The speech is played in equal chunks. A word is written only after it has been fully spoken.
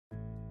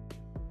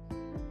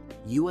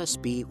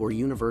USB or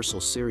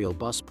Universal Serial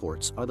Bus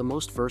ports are the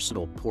most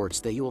versatile ports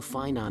that you will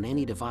find on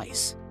any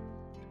device.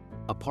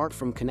 Apart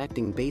from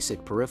connecting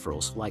basic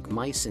peripherals like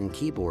mice and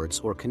keyboards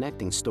or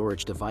connecting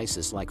storage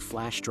devices like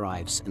flash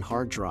drives and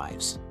hard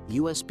drives,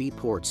 USB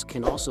ports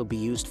can also be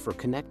used for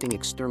connecting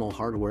external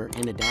hardware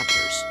and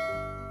adapters.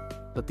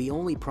 But the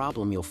only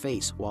problem you'll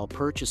face while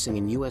purchasing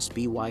an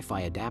USB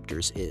Wi-Fi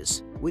adapters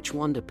is which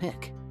one to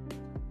pick.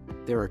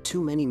 There are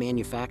too many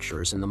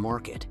manufacturers in the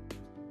market.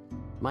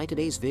 My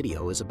today's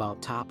video is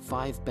about top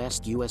 5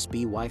 best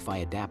USB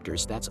Wi-Fi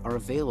adapters that are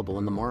available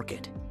in the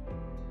market.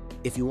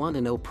 If you want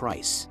to know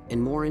price and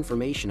more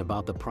information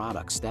about the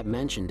products that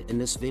mentioned in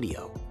this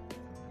video,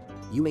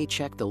 you may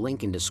check the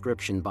link in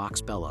description box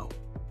below.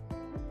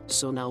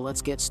 So now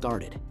let's get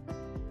started.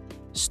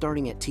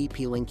 Starting at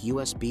TP-Link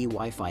USB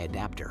Wi-Fi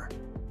Adapter.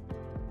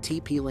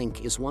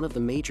 TP-Link is one of the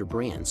major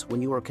brands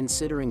when you are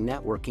considering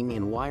networking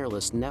and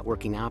wireless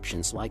networking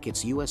options, like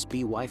its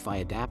USB Wi-Fi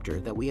adapter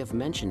that we have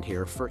mentioned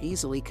here for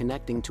easily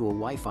connecting to a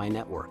Wi-Fi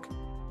network.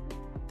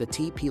 The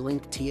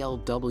TP-Link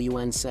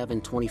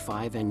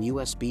TLWN725N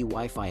USB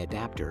Wi-Fi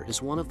adapter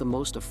is one of the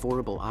most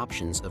affordable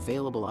options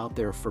available out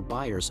there for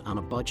buyers on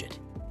a budget.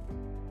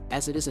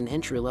 As it is an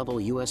entry-level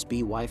USB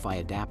Wi-Fi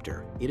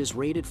adapter, it is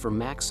rated for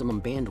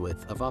maximum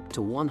bandwidth of up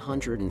to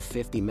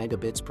 150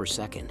 megabits per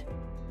second.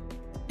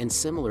 And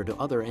similar to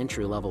other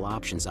entry-level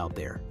options out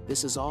there,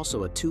 this is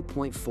also a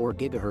 2.4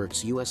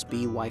 GHz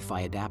USB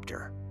Wi-Fi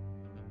adapter.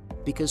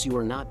 Because you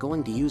are not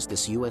going to use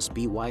this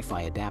USB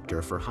Wi-Fi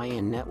adapter for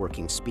high-end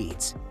networking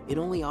speeds, it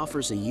only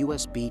offers a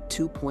USB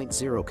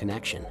 2.0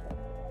 connection.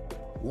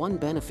 One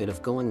benefit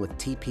of going with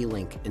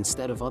TP-Link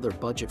instead of other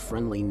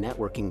budget-friendly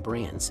networking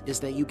brands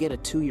is that you get a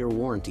 2-year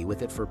warranty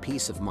with it for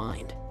peace of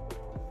mind.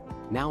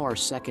 Now our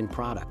second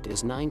product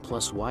is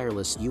NINEPLUS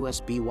Wireless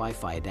USB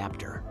Wi-Fi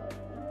Adapter.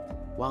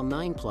 While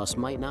NINEPLUS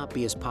might not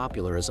be as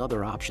popular as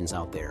other options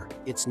out there,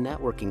 its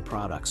networking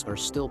products are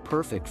still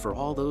perfect for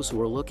all those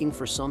who are looking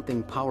for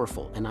something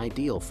powerful and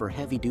ideal for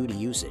heavy-duty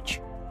usage.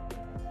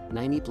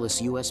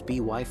 NINEPLUS USB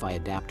Wi-Fi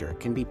adapter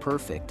can be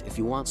perfect if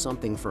you want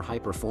something for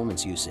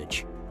high-performance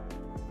usage.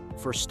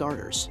 For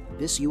starters,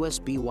 this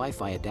USB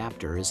Wi-Fi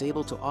adapter is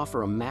able to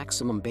offer a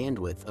maximum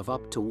bandwidth of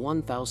up to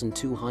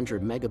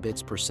 1,200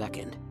 megabits per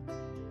second.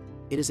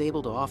 It is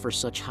able to offer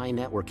such high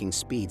networking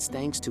speeds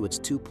thanks to its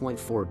 2.4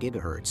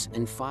 GHz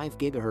and 5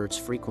 GHz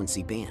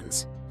frequency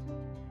bands.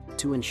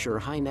 To ensure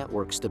high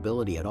network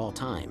stability at all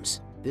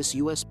times, this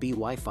USB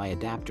Wi-Fi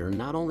adapter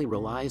not only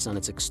relies on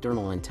its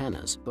external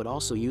antennas but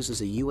also uses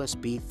a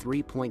USB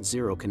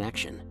 3.0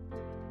 connection.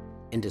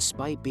 And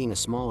despite being a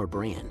smaller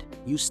brand,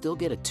 you still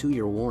get a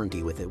 2-year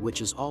warranty with it,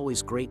 which is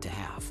always great to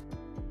have.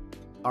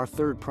 Our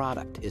third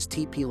product is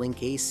TP-Link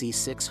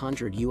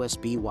AC600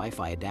 USB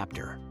Wi-Fi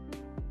Adapter.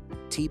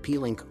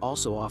 TP-Link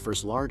also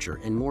offers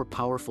larger and more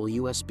powerful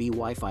USB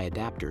Wi-Fi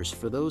adapters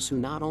for those who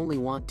not only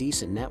want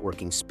decent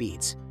networking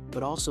speeds,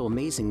 but also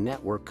amazing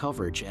network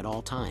coverage at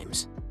all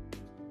times.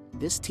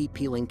 This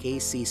TP-Link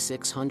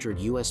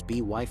AC600 USB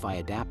Wi-Fi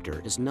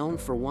adapter is known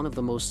for one of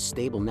the most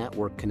stable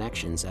network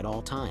connections at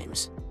all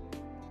times.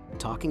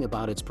 Talking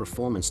about its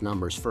performance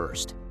numbers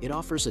first, it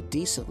offers a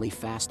decently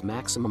fast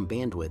maximum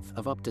bandwidth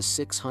of up to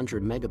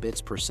 600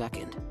 megabits per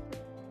second.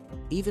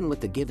 Even with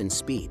the given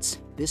speeds,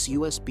 this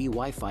USB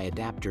Wi-Fi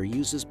adapter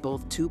uses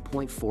both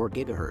 2.4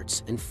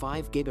 GHz and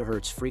 5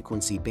 GHz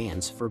frequency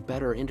bands for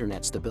better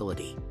internet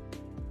stability.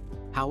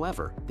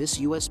 However, this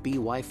USB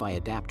Wi-Fi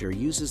adapter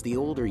uses the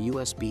older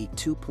USB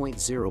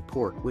 2.0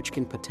 port, which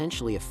can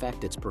potentially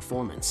affect its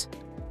performance.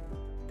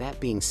 That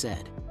being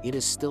said, it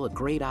is still a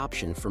great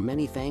option for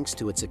many thanks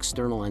to its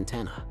external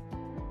antenna.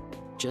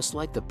 Just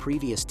like the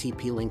previous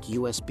TP-Link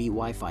USB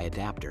Wi-Fi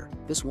adapter,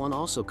 this one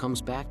also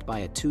comes backed by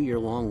a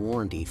 2-year-long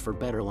warranty for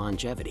better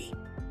longevity.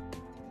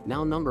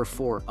 Now number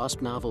 4,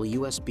 USBNOVEL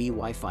USB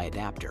Wi-Fi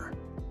Adapter.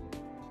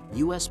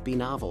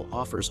 USBNOVEL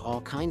offers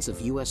all kinds of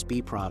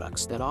USB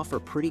products that offer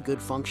pretty good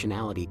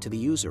functionality to the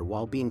user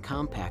while being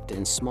compact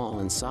and small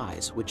in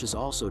size, which is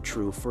also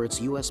true for its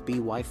USB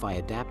Wi-Fi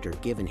adapter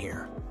given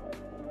here.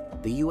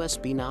 The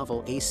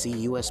USBNOVEL AC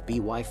USB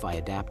Wi-Fi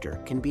adapter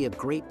can be a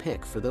great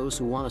pick for those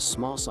who want a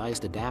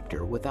small-sized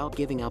adapter without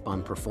giving up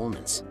on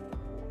performance.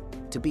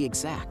 To be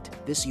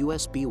exact, this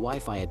USB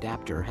Wi-Fi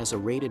adapter has a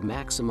rated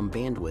maximum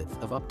bandwidth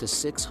of up to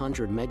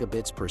 600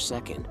 megabits per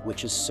second,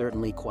 which is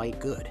certainly quite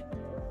good.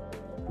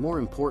 More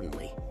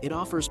importantly, it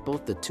offers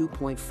both the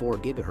 2.4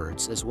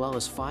 GHz as well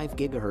as 5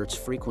 GHz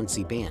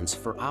frequency bands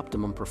for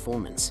optimum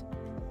performance.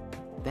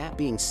 That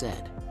being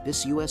said,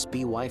 this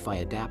USB Wi-Fi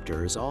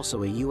adapter is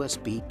also a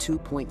USB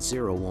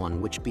 2.0 one,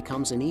 which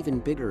becomes an even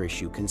bigger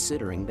issue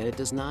considering that it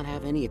does not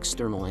have any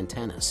external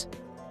antennas.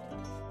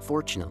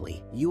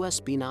 Fortunately,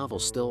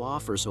 USBNOVEL still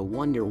offers a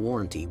 1-year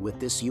warranty with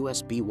this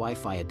USB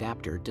Wi-Fi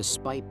adapter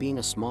despite being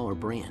a smaller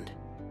brand.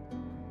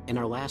 And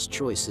our last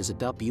choice is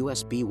ADAP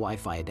USB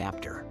Wi-Fi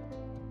Adapter.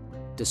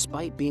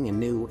 Despite being a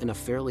new and a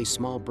fairly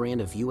small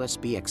brand of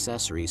USB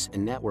accessories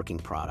and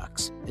networking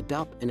products,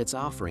 ADAP and its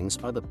offerings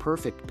are the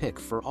perfect pick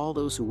for all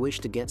those who wish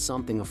to get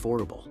something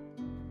affordable.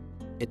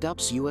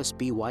 ADAPT's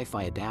USB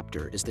Wi-Fi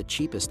adapter is the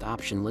cheapest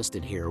option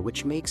listed here,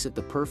 which makes it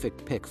the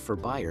perfect pick for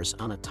buyers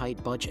on a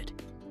tight budget.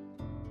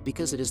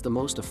 Because it is the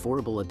most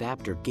affordable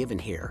adapter given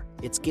here,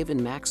 its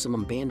given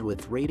maximum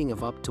bandwidth rating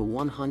of up to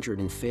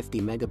 150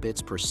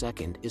 megabits per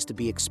second is to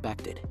be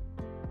expected.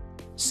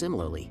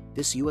 Similarly,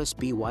 this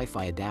USB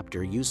Wi-Fi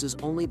adapter uses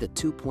only the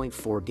 2.4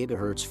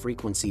 GHz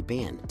frequency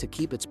band to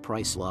keep its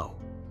price low.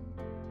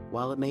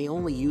 While it may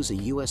only use a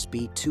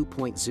USB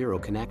 2.0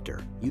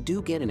 connector, you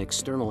do get an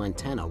external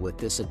antenna with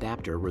this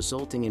adapter,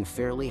 resulting in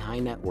fairly high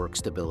network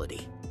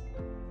stability.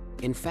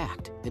 In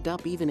fact,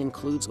 ADAPT even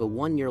includes a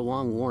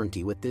 1-year-long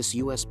warranty with this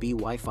USB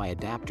Wi-Fi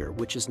adapter,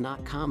 which is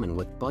not common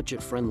with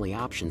budget-friendly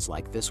options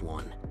like this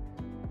one.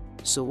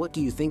 So what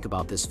do you think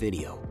about this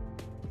video?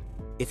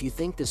 If you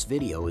think this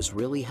video is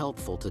really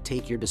helpful to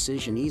take your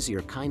decision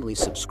easier, kindly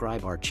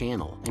subscribe our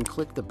channel and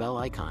click the bell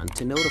icon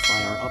to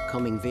notify our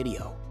upcoming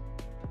video.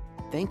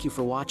 Thank you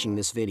for watching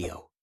this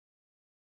video.